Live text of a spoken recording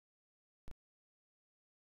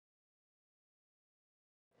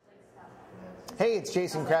Hey, it's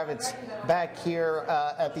Jason Kravits back here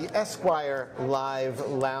at the Esquire Live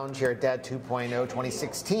Lounge here at Dad 2.0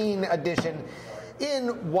 2016 edition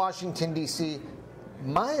in Washington, D.C.,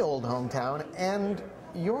 my old hometown and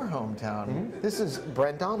your hometown. This is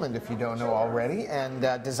Brent Almond, if you don't know already, and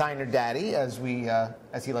Designer Daddy, as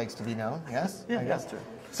he likes to be known. Yes? Yeah, I guess.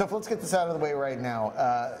 So let's get this out of the way right now.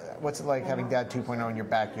 What's it like having Dad 2.0 in your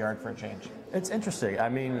backyard for a change? It's interesting. I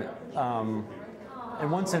mean, in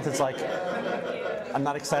one sense, it's like I'm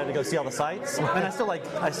not excited to go see all the sites. I mean, I still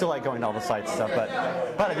like going to all the sites and stuff, but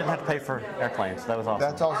I didn't have to pay for airplanes. So that was awesome.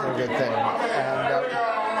 That's also a good thing.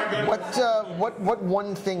 And what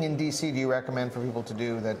one thing in DC do you recommend for people to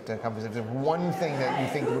do that comes? If there's one thing that you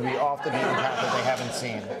think would be off the beaten path that they haven't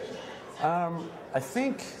seen?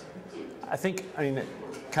 I think, I mean,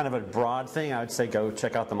 kind of a broad thing, I would say go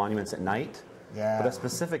check out the monuments at night. Yeah. But a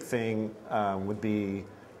specific thing would be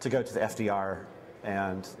to go to the FDR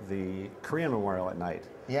and the Korean Memorial at night.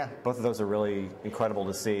 Yeah. Both of those are really incredible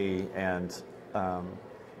to see, and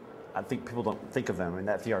I think people don't think of them. I mean,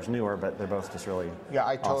 the FDR's newer, but they're both just really Yeah,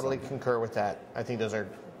 I totally awesome. concur with that. I think those are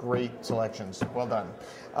great selections. Well done.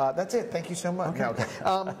 That's it. Thank you so much. Okay.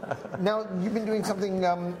 Now, you've been doing something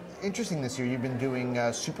interesting this year. You've been doing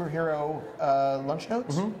superhero lunch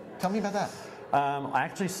notes. Tell me about that.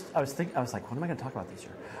 I was like, what am I going to talk about this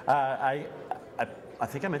year? I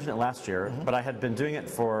think I mentioned it last year, but I had been doing it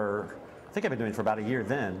for, I think I've been doing it for about a year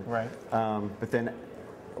then. Right. But then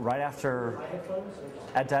right after,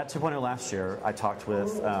 at Dad 2.0 last year, I talked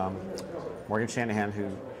with Morgan Shanahan, who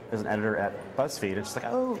is an editor at BuzzFeed, and she's like,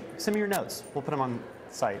 oh, send me your notes. We'll put them on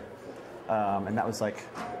the site. And that was like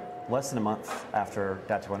less than a month after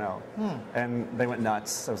Dad 2.0. And they went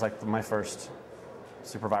nuts. It was like my first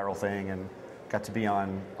super viral thing, and got to be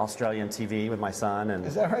on Australian TV with my son. And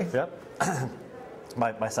is that right? Yep.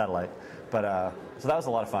 by satellite. But so that was a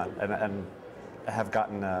lot of fun, and I have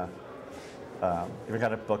gotten even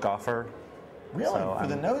got a book offer. Really? So for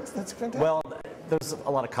the notes? That's fantastic. Well, there's a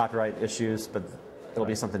lot of copyright issues, but it'll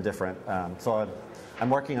be something different. So I'm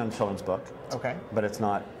working on a children's book. Okay. But it's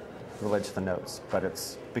not related to the notes, but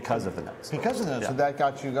it's because of the notes. Because of the notes, Yeah. so that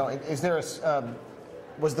got you going. Is there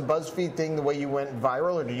was the BuzzFeed thing the way you went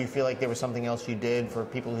viral, or did you feel like there was something else you did for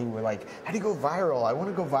people who were like, how do you go viral? I want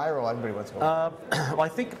to go viral. Everybody wants to go viral. Well, I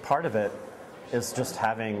think part of it is just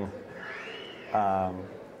having,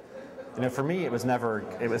 for me,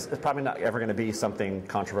 it's probably not ever going to be something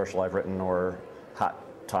controversial I've written or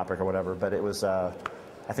hot topic or whatever, but it was, I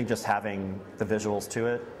think just having the visuals to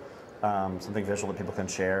it, something visual that people can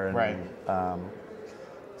share. And, right.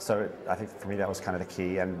 So I think for me that was kind of the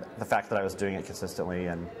key, and the fact that I was doing it consistently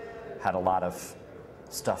and had a lot of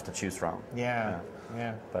stuff to choose from. Yeah.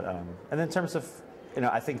 But and in terms of,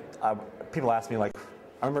 I think people ask me, like,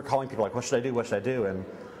 I remember calling people like, what should I do? What should I do? And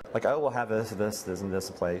like, oh, we'll have this, and this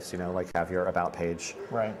place. Like have your about page.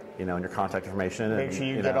 Right. And your contact information. Make sure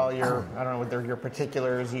you get all your, I don't know, what they're your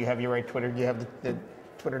particulars. You have your right Twitter. You have the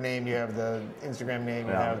Twitter name. You have the Instagram name.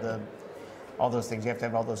 You have all those things. You have to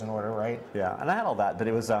have all those in order, right? Yeah, and I had all that, but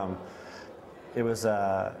it was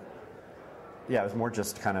more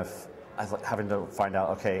just kind of having to find out,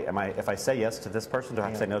 okay, if I say yes to this person, do I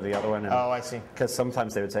have to say no to the other one? And, oh, I see. Because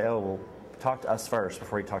sometimes they would say, oh, well, talk to us first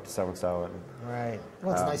before you talk to so-and-so. Right.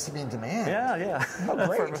 Well, it's nice to be in demand. Yeah. Oh,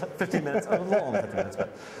 great. For 15 minutes. Oh, a little over 15 minutes.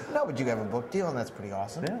 But. No, but you have a book deal, and that's pretty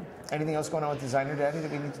awesome. Yeah. Anything else going on with Designer Daddy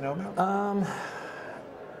that we need to know about?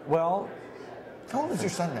 Well... How old is your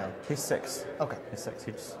son now? He's 6. Okay. He's 6.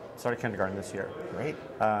 He just started kindergarten this year. Great.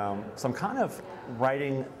 So I'm kind of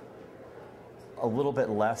writing a little bit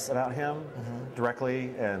less about him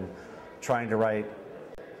directly, and trying to write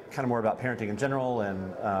kind of more about parenting in general,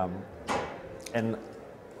 and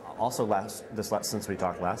also since we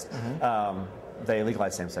talked last, they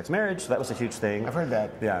legalized same-sex marriage. So that was a huge thing. I've heard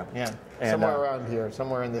that. Yeah. And, somewhere around here,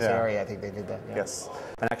 somewhere in this area, I think they did that. Yeah. Yes.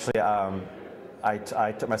 And actually, I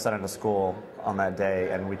took my son into school on that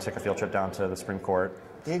day, and we took a field trip down to the Supreme Court.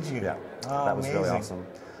 Did you? Yeah. Oh, that was amazing. really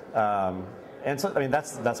awesome. And so, I mean,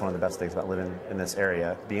 that's one of the best things about living in this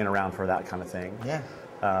area, being around for that kind of thing. Yeah.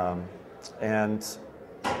 And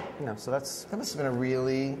so that's... That must have been a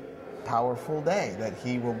really powerful day that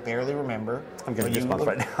he will barely remember. I'm getting goosebumps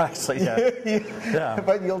right now, actually. Yeah. Yeah.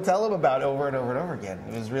 But you'll tell him about over and over and over again.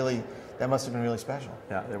 It was really, that must have been really special.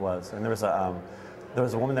 Yeah, it was. And there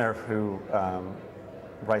was a woman there who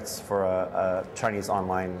writes for a Chinese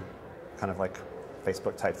online kind of like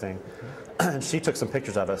Facebook type thing. And she took some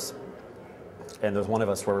pictures of us. And there was one of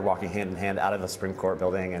us where we were walking hand in hand out of the Supreme Court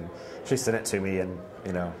building, and she sent it to me, and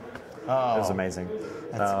it was amazing.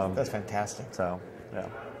 That's fantastic. So, yeah.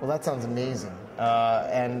 Well, that sounds amazing.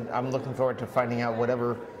 And I'm looking forward to finding out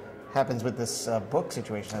whatever happens with this book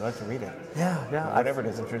situation. I'd like to read it. Yeah. Whatever it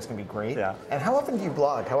is, I'm sure it's going to be great. Yeah. And how often do you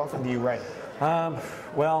blog? How often do you write?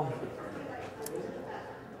 Well,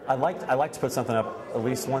 I like to put something up at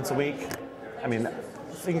least once a week. I mean,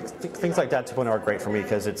 things like Dad 2.0 are great for me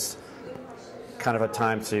because it's kind of a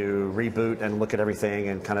time to reboot and look at everything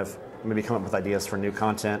and kind of maybe come up with ideas for new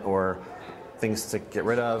content or things to get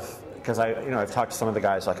rid of. Because I've talked to some of the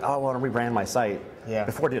guys like, oh, I want to rebrand my site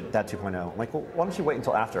before Dad 2.0. I'm like, well, why don't you wait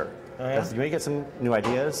until after? Because you may get some new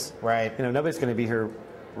ideas. Right. Nobody's going to be here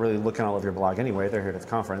really looking all over your blog anyway. They're here at the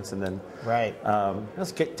conference, and then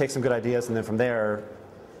just take some good ideas, and then from there,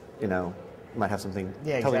 you might have something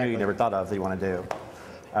totally new you never thought of that you want to do.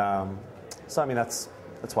 So I mean, that's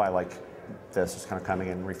why I like this, just kind of coming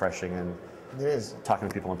and refreshing and it is talking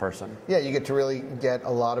to people in person. Yeah, you get to really get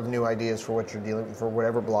a lot of new ideas for what you're dealing with, for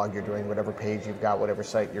whatever blog you're doing, whatever page you've got, whatever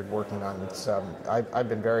site you're working on. It's I've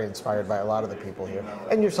been very inspired by a lot of the people here,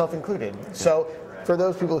 and yourself included. So for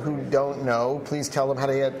those people who don't know, please tell them how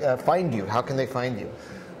to find you. How can they find you?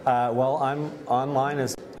 Well, I'm online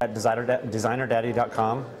at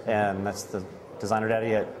designerdaddy.com, and that's the Designer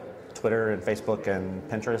Daddy at Twitter and Facebook and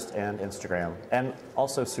Pinterest and Instagram, and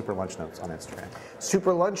also Super Lunch Notes on Instagram.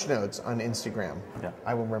 Super Lunch Notes on Instagram. Yeah.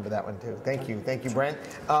 I will remember that one too. Thank you, Brent.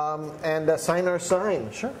 And sign our sign.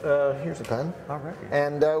 Sure. Here's a pen. All right.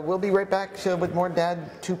 And we'll be right back with more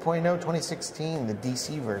Dad 2.0 2016, the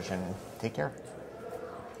DC version. Take care.